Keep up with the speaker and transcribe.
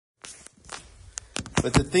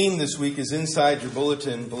But the theme this week is inside your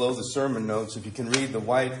bulletin below the sermon notes. If you can read the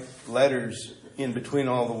white letters in between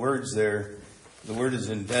all the words there, the word is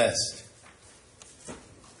invest.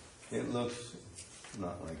 It looks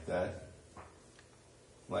not like that.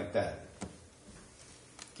 Like that.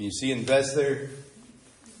 Can you see invest there?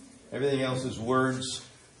 Everything else is words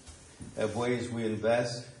of ways we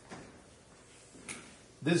invest.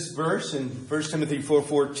 This verse in 1 Timothy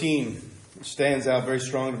 4:14 stands out very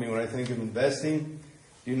strong to me when I think of investing.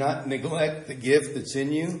 Do not neglect the gift that's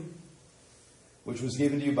in you, which was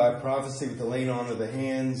given to you by prophecy with the laying on of the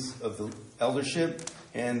hands of the eldership.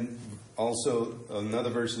 And also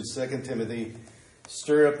another verse in 2 Timothy,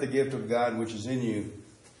 stir up the gift of God which is in you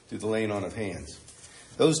through the laying on of hands.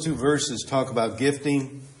 Those two verses talk about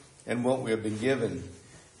gifting and what we have been given.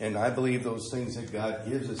 And I believe those things that God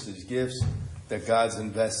gives us as gifts, that God's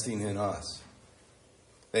investing in us.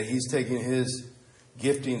 That He's taking His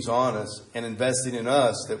giftings on us and investing in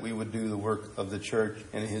us that we would do the work of the church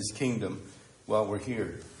and His kingdom while we're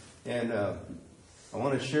here. And I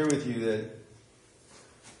want to share with you that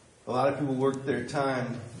a lot of people work their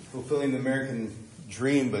time fulfilling the American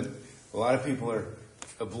dream, but a lot of people are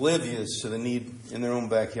oblivious to the need in their own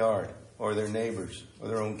backyard or their neighbors or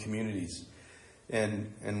their own communities.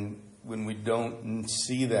 And when we don't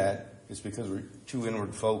see that, it's because we're too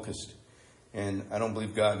inward focused. And I don't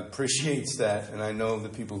believe God appreciates that. And I know the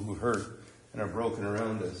people who hurt and are broken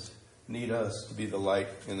around us need us to be the light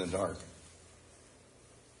in the dark.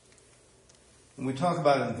 When we talk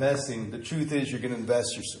about investing, the truth is you're going to invest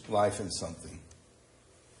your life in something.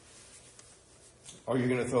 Or you're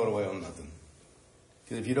going to throw it away on nothing.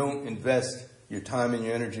 Because if you don't invest your time and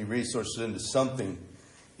your energy, resources into something,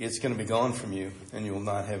 it's going to be gone from you and you will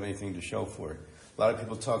not have anything to show for it. A lot of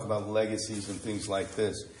people talk about legacies and things like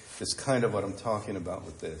this. It's kind of what I'm talking about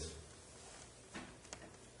with this.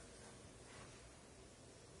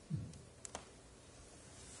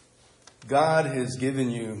 God has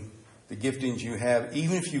given you the giftings you have,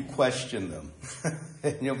 even if you question them.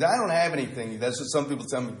 I don't have anything. That's what some people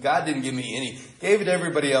tell me. God didn't give me any. Gave it to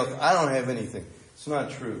everybody else. I don't have anything. It's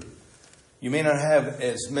not true. You may not have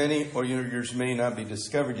as many, or yours may not be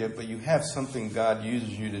discovered yet, but you have something God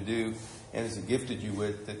uses you to do and has gifted you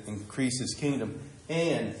with that increases kingdom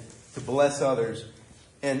and to bless others.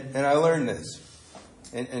 And I learned this.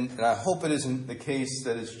 And I hope it isn't the case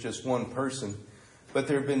that it's just one person. But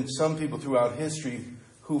there have been some people throughout history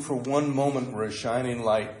who for one moment were a shining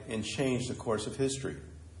light and changed the course of history.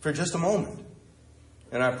 For just a moment.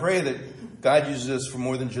 And I pray that God uses us for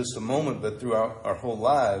more than just a moment, but throughout our whole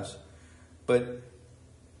lives. But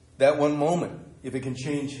that one moment, if it can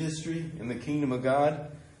change history in the kingdom of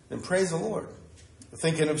God, then praise the Lord.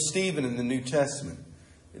 Thinking of Stephen in the New Testament,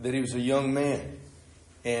 that he was a young man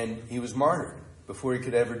and he was martyred before he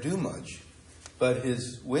could ever do much. But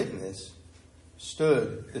his witness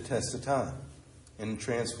stood the test of time and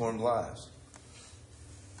transformed lives.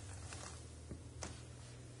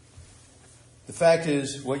 The fact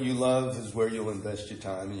is, what you love is where you'll invest your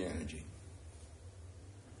time and your energy.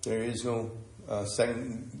 There is no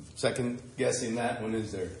second guessing that one,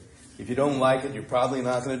 is there? If you don't like it, you're probably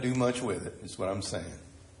not going to do much with it, is what I'm saying.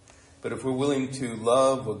 But if we're willing to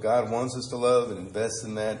love what God wants us to love and invest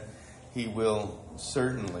in that, He will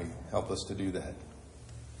certainly help us to do that.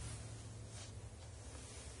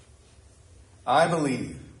 I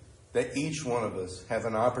believe that each one of us have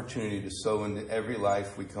an opportunity to sow into every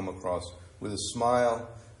life we come across with a smile,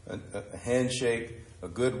 a handshake, a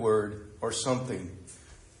good word, or something.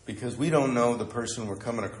 Because we don't know the person we're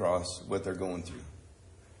coming across, what they're going through.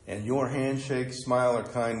 And your handshake, smile, or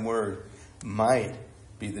kind word might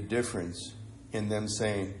be the difference in them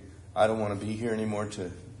saying, I don't want to be here anymore,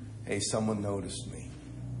 to, hey, someone noticed me.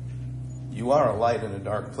 You are a light in a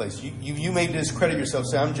dark place. You may discredit yourself,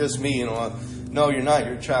 say, I'm just me. No, you're not.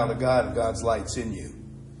 You're a child of God, and God's light's in you.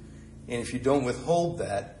 And if you don't withhold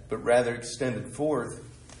that, but rather extend it forth,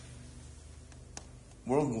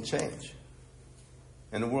 the world will change.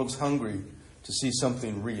 And the world's hungry to see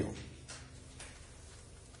something real.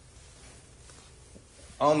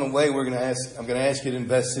 On the way, I'm going to ask you to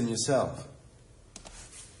invest in yourself.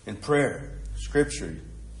 In prayer, Scripture,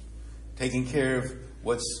 taking care of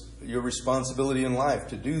what's your responsibility in life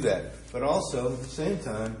to do that. But also, at the same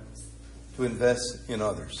time, to invest in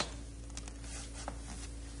others.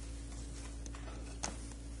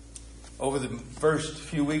 Over the first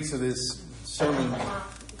few weeks of this sermon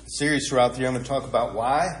series throughout the year, I'm going to talk about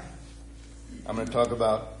why. I'm going to talk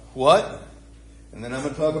about what. And then I'm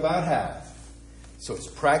going to talk about how. So it's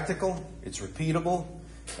practical, it's repeatable,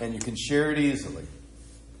 and you can share it easily.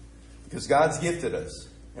 Because God's gifted us.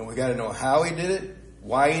 And we've got to know how He did it,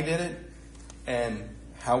 why He did it, and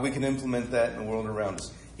how we can implement that in the world around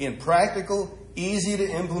us. In practical, easy to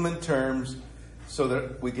implement terms so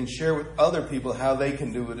that we can share with other people how they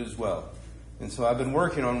can do it as well. And so I've been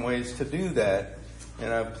working on ways to do that,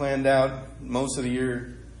 and I've planned out most of the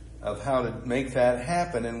year of how to make that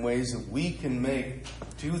happen in ways that we can make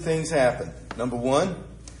two things happen. Number one,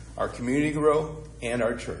 our community grow and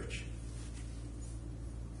our church.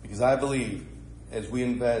 Because I believe as we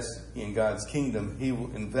invest in God's kingdom, He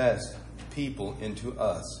will invest people into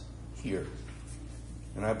us here.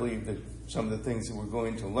 And I believe that some of the things that we're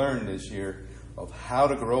going to learn this year of how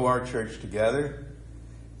to grow our church together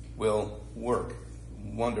will work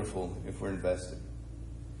wonderful if we're invested.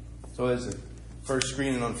 So as the first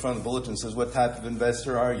screen on front of the bulletin says, what type of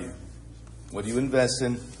investor are you? What do you invest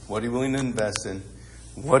in? What are you willing to invest in?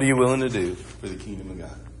 What are you willing to do for the kingdom of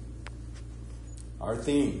God? Our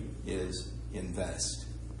theme is invest.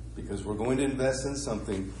 Because we're going to invest in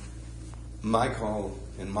something. My call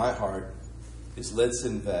in my heart is let's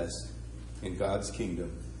invest in God's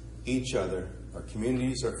kingdom, each other, our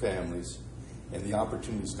communities, our families, and the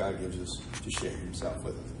opportunities God gives us to share Himself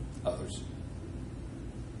with others.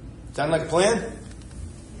 Sound like a plan?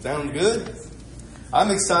 Sound good? I'm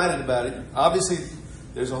excited about it. Obviously,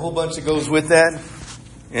 there's a whole bunch that goes with that,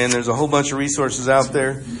 and there's a whole bunch of resources out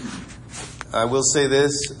there. I will say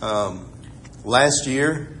this. Last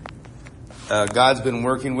year, God's been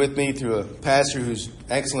working with me through a pastor who's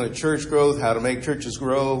excellent at church growth, how to make churches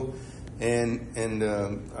grow. And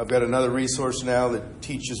I've got another resource now that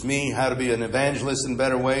teaches me how to be an evangelist in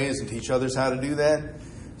better ways and teach others how to do that.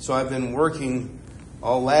 So I've been working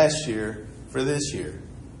all last year for this year.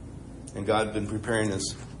 And God's been preparing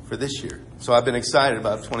us for this year. So I've been excited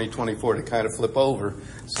about 2024 to kind of flip over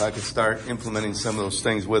so I can start implementing some of those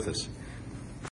things with us.